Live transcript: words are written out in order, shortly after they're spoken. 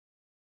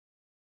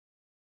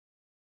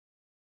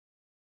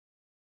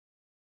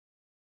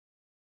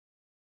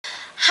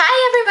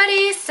Hi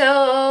everybody!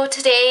 So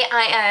today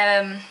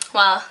I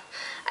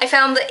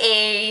found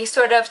a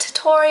sort of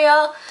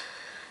tutorial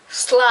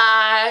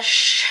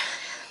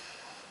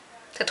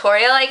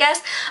I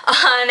guess,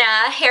 on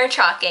hair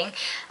chalking.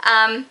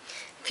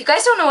 If you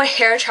guys don't know what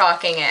hair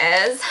chalking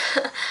is,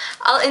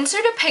 I'll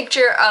insert a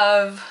picture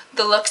of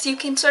the looks you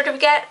can sort of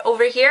get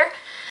over here.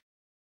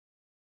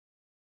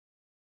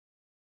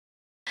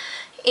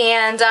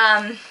 And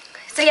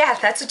so yeah,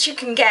 that's what you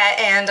can get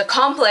and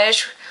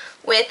accomplish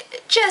with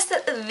just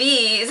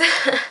these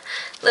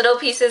little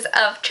pieces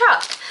of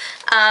chalk.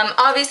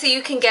 Obviously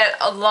you can get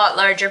a lot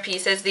larger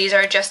pieces. These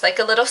are just like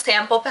a little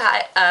sample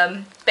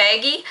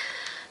baggie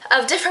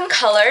of different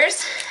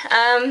colors.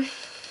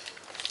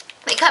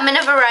 They come in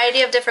a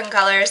variety of different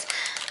colors.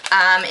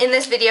 In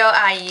this video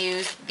I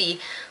use the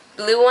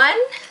blue one,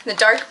 the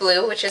dark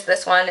blue, which is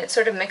this one. It's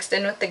sort of mixed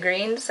in with the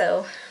green,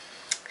 so.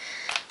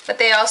 But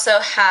they also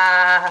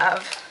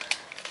have,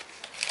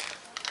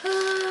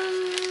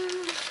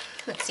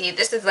 let's see,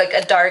 this is like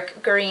a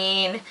dark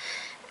green,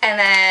 and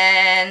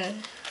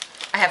then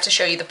I have to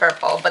show you the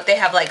purple, but they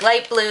have like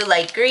light blue,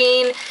 light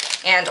green,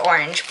 and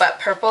orange, but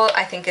purple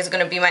I think is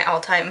going to be my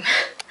all-time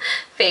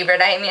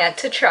favorite. I am yet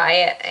to try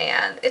it,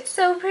 and it's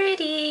so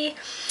pretty.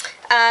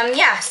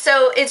 Yeah,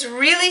 so it's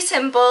really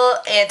simple,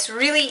 it's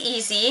really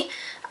easy.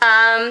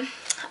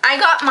 I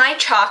got my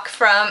chalk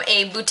from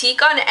a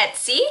boutique on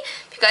Etsy.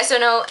 If you guys don't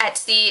know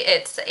Etsy,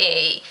 it's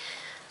a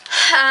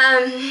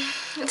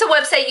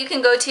website you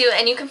can go to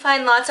and you can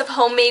find lots of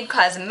homemade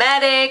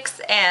cosmetics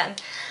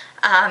and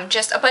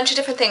just a bunch of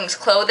different things,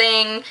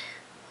 clothing,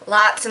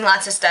 lots and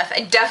lots of stuff.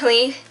 I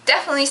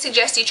definitely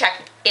suggest you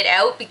check it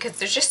out because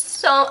there's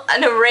just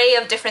an array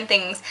of different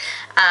things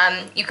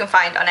you can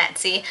find on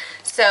Etsy.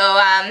 So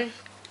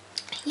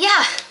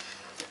yeah,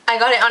 I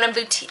got it on a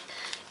boutique.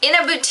 In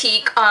a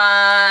boutique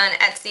on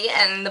Etsy,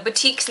 and the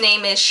boutique's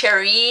name is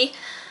Sharee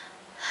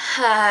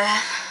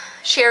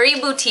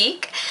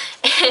Boutique,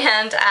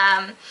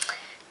 and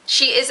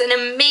she is an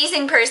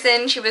amazing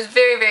person. She was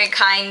very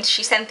kind.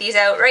 She sent these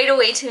out right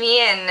away to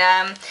me, and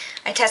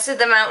I tested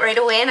them out right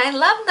away, and I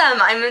love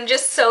them. I'm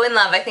just so in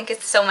love. I think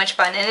it's so much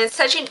fun, and it's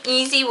such an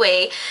easy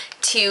way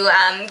to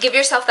give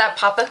yourself that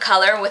pop of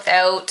color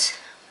without,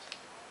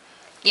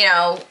 you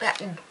know,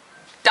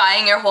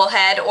 dyeing your whole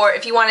head, or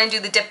if you want to do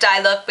the dip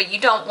dye look but you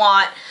don't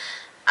want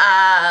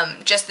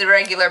just the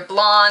regular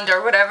blonde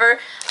or whatever,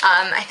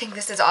 I think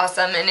this is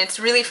awesome, and it's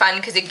really fun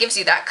because it gives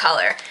you that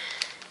color.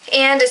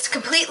 And it's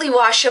completely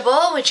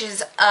washable, which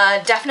is a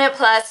definite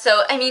plus.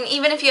 So, I mean,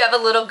 even if you have a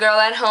little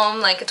girl at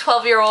home, like a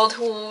 12-year-old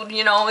who,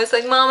 you know, is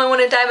like, Mom, I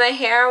want to dye my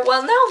hair.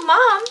 Well, no,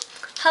 Mom,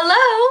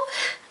 hello.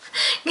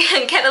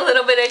 Get a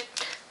little bit of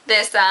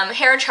this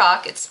hair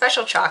chalk. It's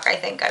special chalk, I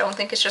think. I don't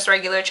think it's just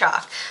regular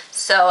chalk.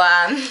 So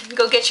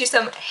go get you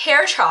some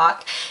hair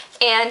chalk,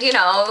 and you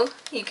know,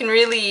 you can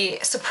really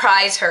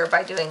surprise her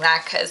by doing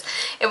that because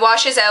it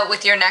washes out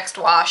with your next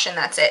wash and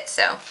that's it.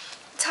 So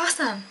it's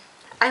awesome.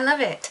 I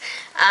love it.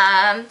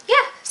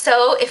 Yeah,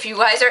 so if you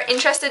guys are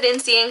interested in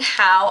seeing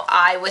how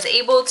I was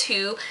able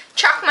to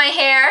chalk my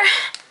hair,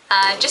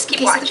 just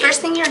keep watching. So the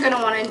first thing you're going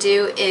to want to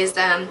do is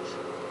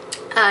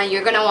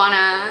you're going to want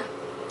to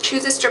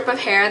choose a strip of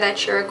hair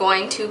that you're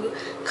going to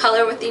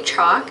color with the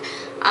chalk.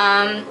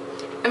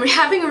 I'm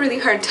having a really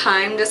hard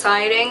time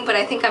deciding, but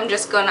I think I'm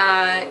just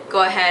gonna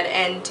go ahead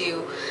and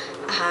do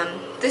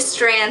this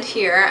strand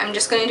here. I'm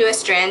just gonna do a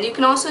strand. You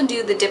can also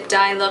do the dip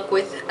dye look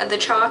with the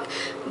chalk,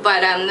 but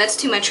that's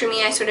too much for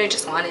me. I sort of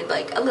just wanted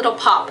like a little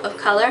pop of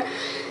color.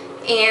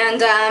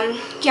 And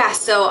yeah,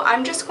 so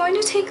I'm just going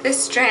to take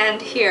this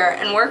strand here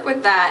and work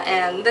with that,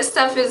 and this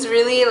stuff is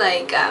really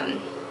like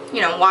you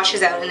know,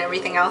 washes out and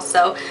everything else,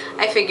 so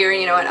I figure,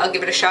 you know what, I'll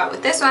give it a shot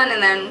with this one,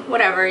 and then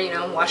whatever, you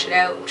know, wash it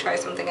out, try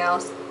something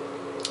else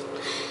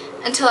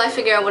until I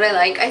figure out what I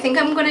like. I think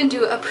I'm going to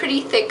do a pretty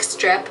thick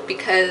strip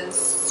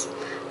because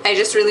I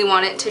just really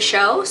want it to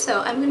show,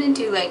 so I'm going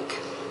to do like,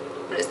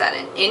 what is that,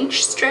 an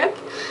inch strip?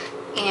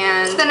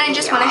 And so then I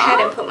just went ahead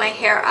and put my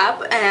hair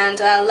up and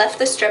left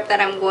the strip that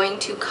I'm going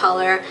to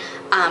color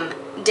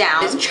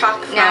down. This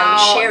chalk from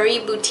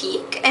Sharee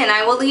Boutique, and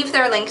I will leave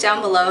their link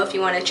down below if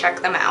you want to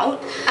check them out.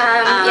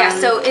 Yeah,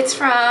 so it's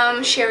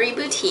from Sharee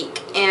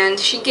Boutique, and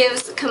she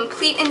gives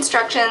complete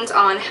instructions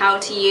on how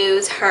to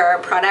use her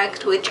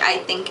product, which I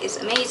think is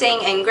amazing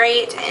and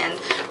great and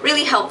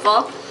really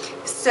helpful.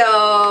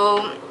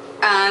 So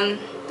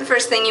the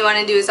first thing you want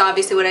to do is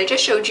obviously what I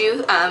just showed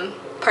you.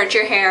 Part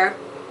your hair,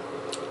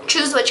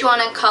 choose what you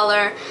want to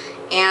color,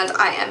 and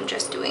I am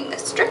just doing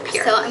this strip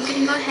here. So I'm going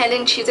to go ahead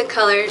and choose a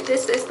color.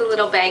 This is the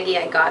little baggie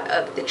I got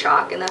of the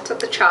chalk, and that's what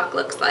the chalk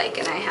looks like.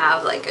 And I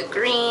have like a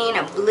green,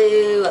 a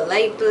blue, a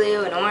light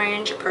blue, an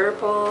orange, a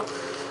purple.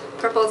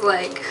 Purple's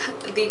like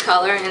the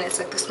color, and it's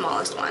like the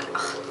smallest one.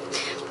 Ugh.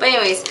 But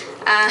anyways,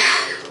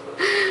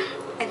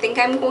 I think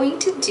I'm going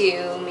to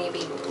do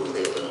maybe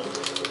blue.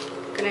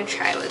 I'm going to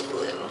try with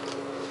blue.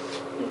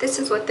 This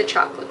is what the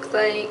chalk looks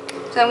like.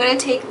 So I'm going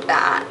to take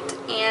that,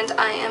 and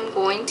I am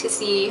going to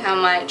see how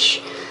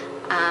much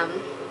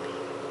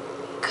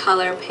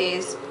color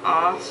pays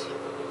off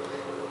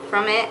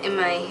from it in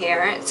my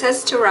hair. It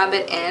says to rub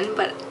it in,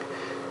 but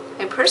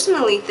I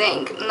personally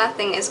think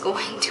nothing is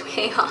going to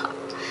pay off.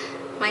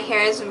 My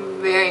hair is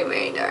very,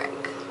 very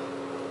dark.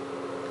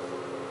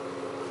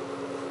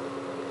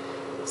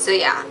 So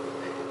yeah,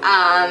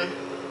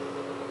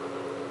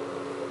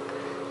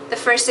 the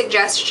first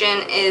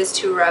suggestion is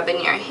to rub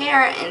in your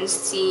hair and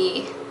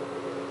see,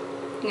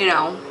 you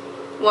know,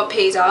 what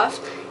pays off.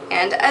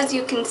 And as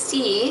you can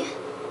see,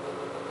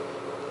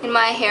 in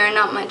my hair,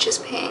 not much is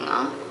paying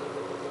off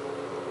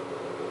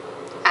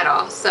at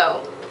all.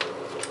 So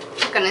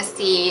I'm gonna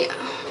see.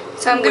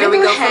 So I'm gonna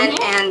go ahead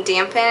and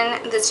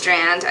dampen the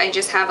strand. I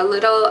just have a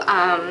little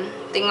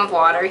thing of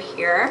water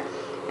here,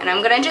 and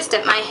I'm gonna just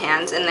dip my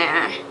hands in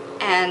there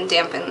and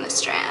dampen the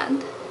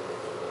strand.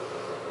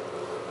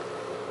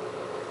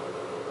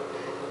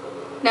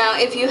 Now,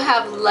 if you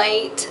have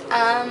light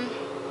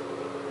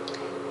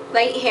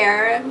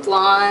hair,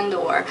 blonde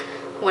or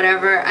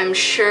whatever, I'm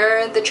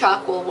sure the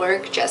chalk will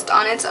work just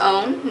on its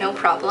own, no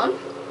problem.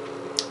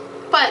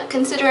 But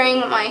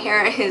considering my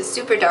hair is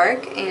super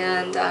dark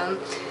and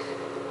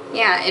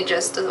yeah, it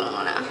just doesn't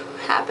want to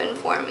happen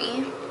for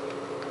me.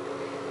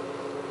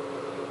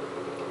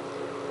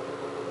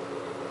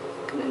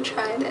 I'm gonna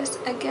try this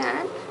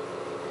again.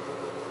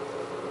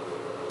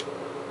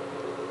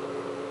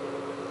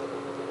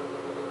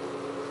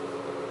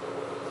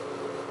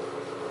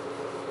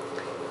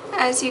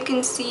 As you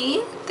can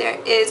see,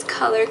 there is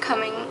color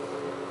coming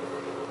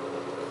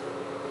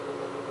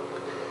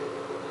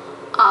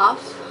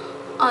off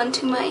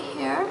onto my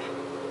hair,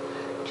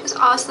 which is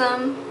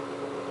awesome.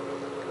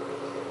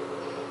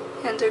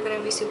 Hands are going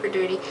to be super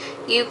dirty.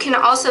 You can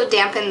also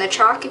dampen the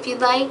chalk if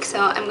you'd like, so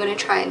I'm going to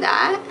try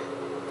that.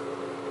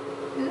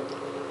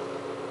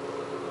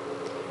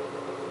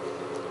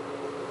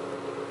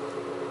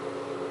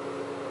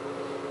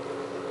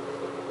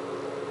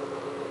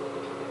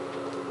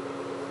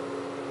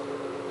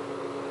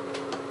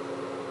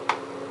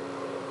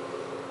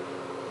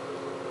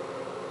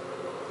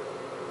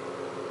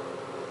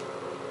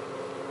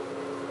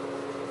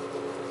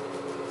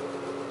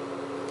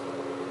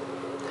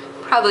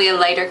 Probably a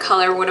lighter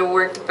color would have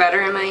worked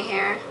better in my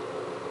hair.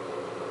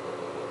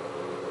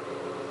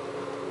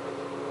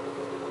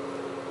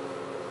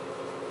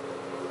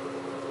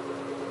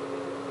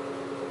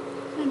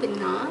 Maybe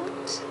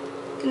not.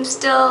 I'm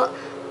still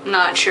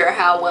not sure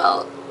how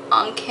well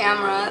on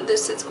camera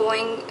this is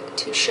going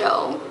to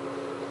show.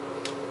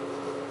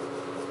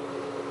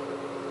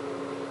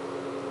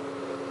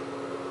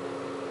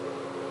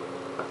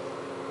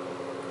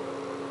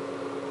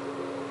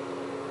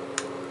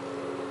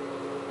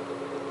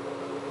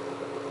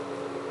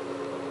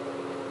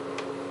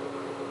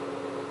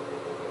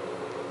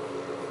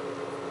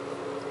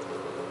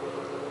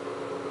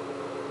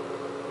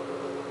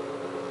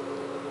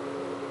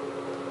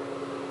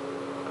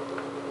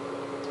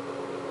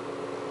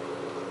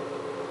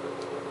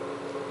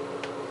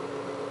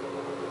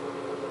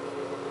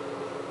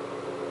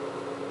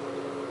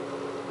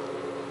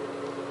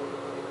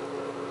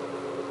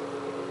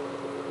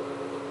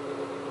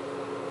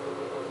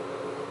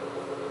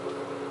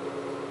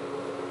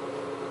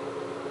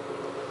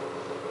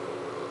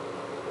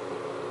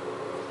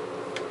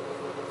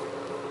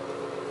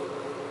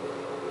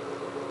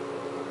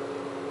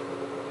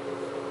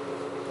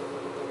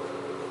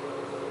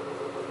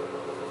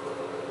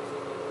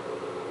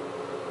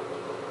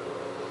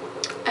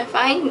 I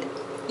find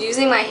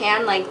using my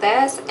hand like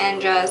this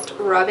and just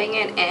rubbing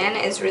it in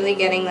is really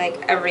getting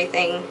like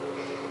everything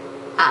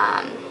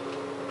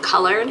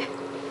colored,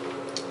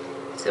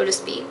 so to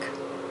speak.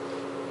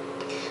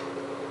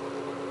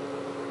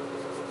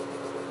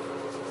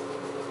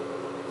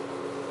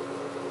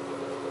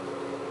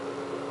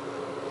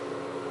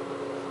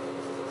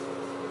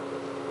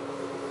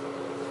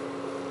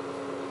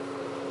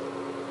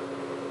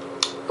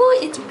 Oh,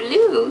 it's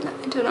blue.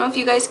 I don't know if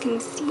you guys can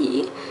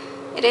see.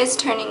 It is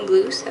turning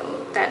blue,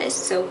 so that is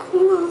so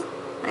cool.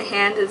 My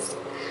hand is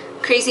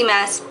a crazy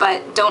mess,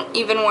 but don't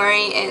even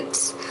worry,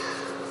 it's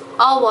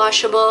all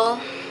washable.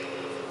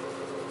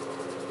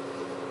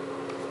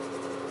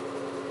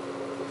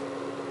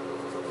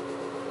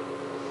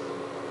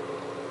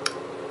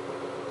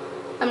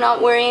 I'm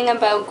not worrying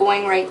about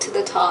going right to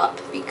the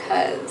top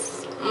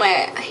because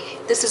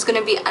this is going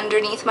to be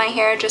underneath my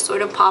hair, just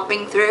sort of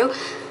popping through,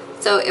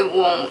 so it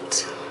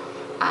won't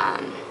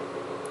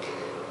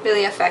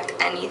really affect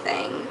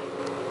anything.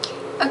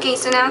 Okay,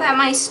 so now that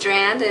my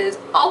strand is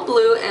all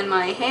blue and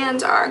my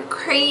hands are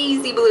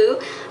crazy blue,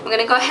 I'm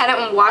gonna go ahead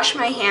and wash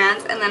my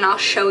hands and then I'll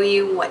show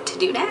you what to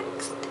do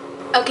next.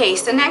 Okay,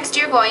 so next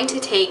you're going to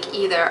take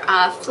either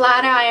a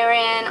flat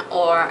iron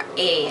or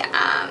a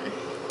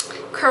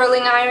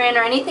curling iron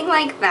or anything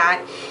like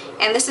that,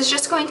 and this is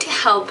just going to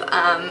help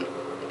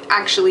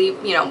actually,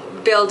 you know,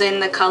 build in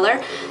the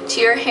color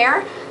to your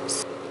hair.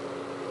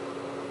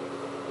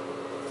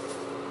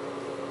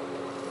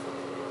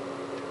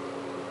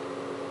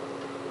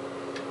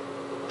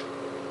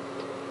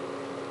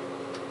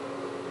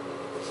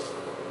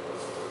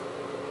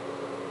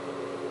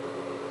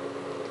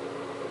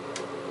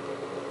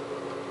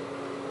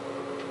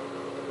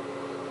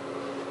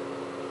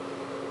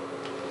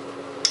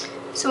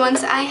 So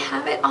once I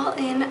have it all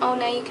in, oh,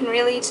 now you can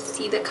really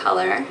see the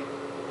color,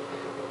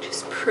 which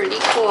is pretty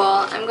cool.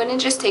 I'm going to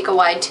just take a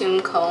wide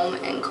tooth comb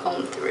and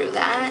comb through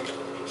that.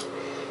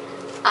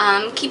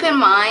 Keep in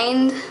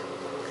mind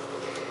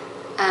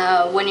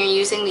when you're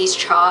using these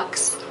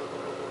chalks,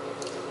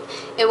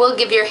 it will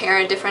give your hair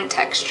a different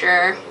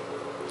texture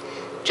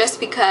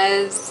just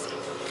because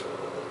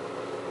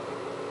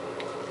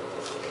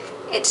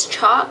it's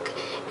chalk,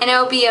 and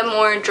it'll be a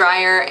more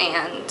drier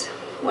and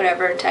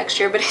whatever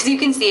texture, but as you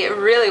can see, it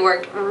really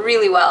worked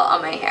really well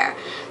on my hair.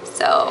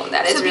 So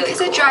that is really cool. Because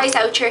it dries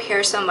out your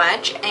hair so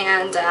much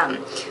and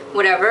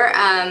whatever,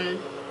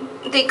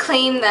 they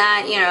claim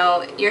that, you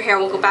know, your hair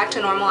will go back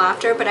to normal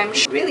after, but I'm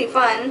sure really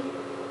fun.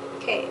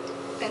 Okay,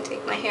 I'm gonna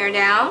take my hair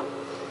down.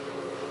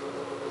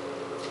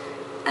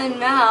 And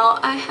now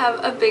I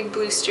have a big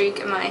blue streak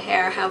in my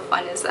hair. How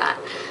fun is that?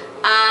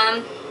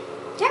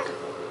 Yeah.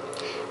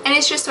 And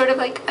it's just sort of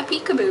like a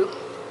peekaboo.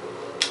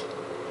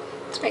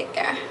 It's right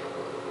there.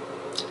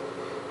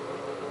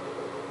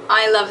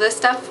 I love this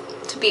stuff.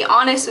 To be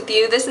honest with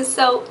you, this is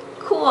so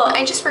cool.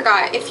 I just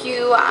forgot, if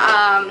you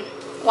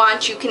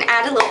want, you can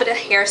add a little bit of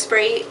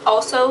hairspray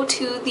also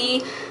to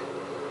the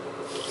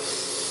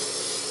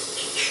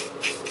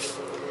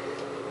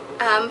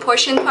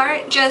portion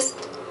part.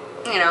 Just,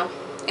 you know,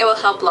 it will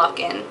help lock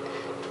in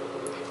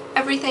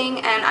everything.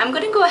 And I'm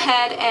gonna go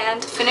ahead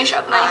and finish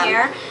up my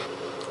hair.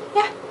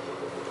 Yeah.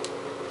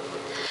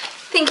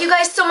 Thank you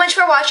guys so much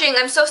for watching.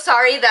 I'm so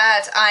sorry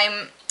that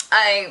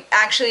I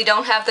actually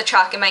don't have the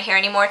chalk in my hair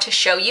anymore to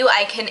show you.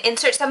 I can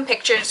insert some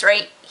pictures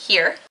right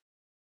here.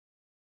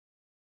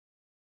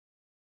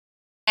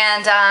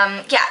 And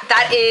yeah,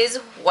 that is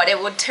what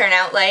it would turn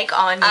out like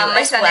on you as well.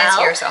 My son is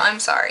here, so I'm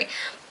sorry.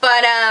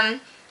 But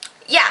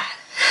yeah.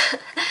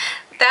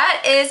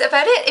 That is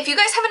about it. If you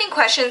guys have any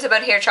questions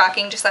about hair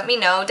chalking, just let me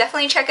know.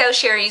 Definitely check out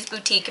Sharee's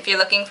boutique if you're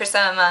looking for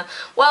some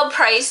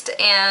well-priced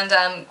and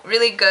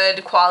really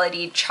good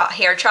quality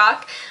hair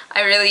chalk.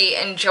 I really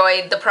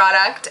enjoyed the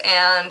product,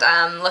 and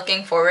I'm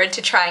looking forward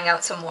to trying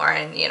out some more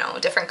in, you know,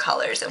 different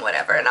colors and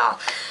whatever. And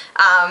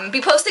I'll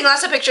be posting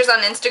lots of pictures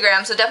on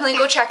Instagram, so definitely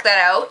go check that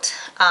out.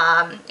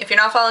 If you're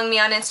not following me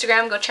on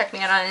Instagram, go check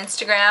me out on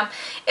Instagram.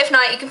 If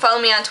not, you can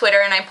follow me on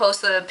Twitter, and I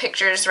post the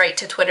pictures right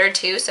to Twitter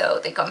too, so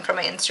they come from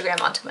my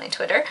Instagram onto my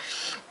Twitter.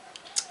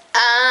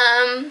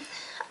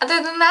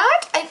 Other than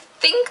that, I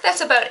think that's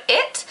about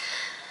it.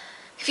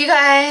 If you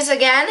guys,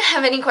 again,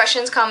 have any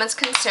questions, comments,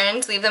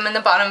 concerns, leave them in the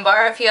bottom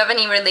bar. If you have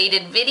any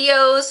related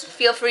videos,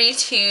 feel free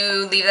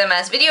to leave them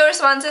as video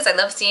responses. I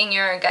love seeing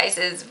your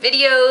guys'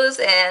 videos,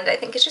 and I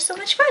think it's just so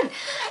much fun.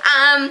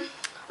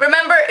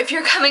 Remember, if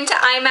you're coming to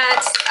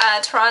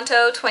IMATS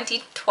Toronto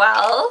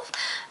 2012,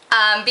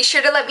 be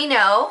sure to let me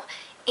know.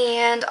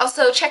 And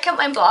also check out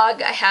my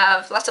blog. I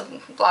have lots of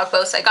blog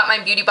posts. I got my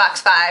Beauty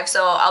Box 5,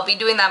 so I'll be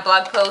doing that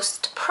blog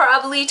post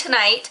probably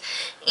tonight.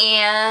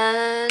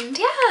 And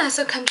yeah,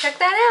 so come check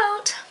that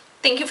out.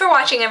 Thank you for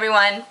watching,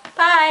 everyone.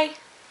 Bye!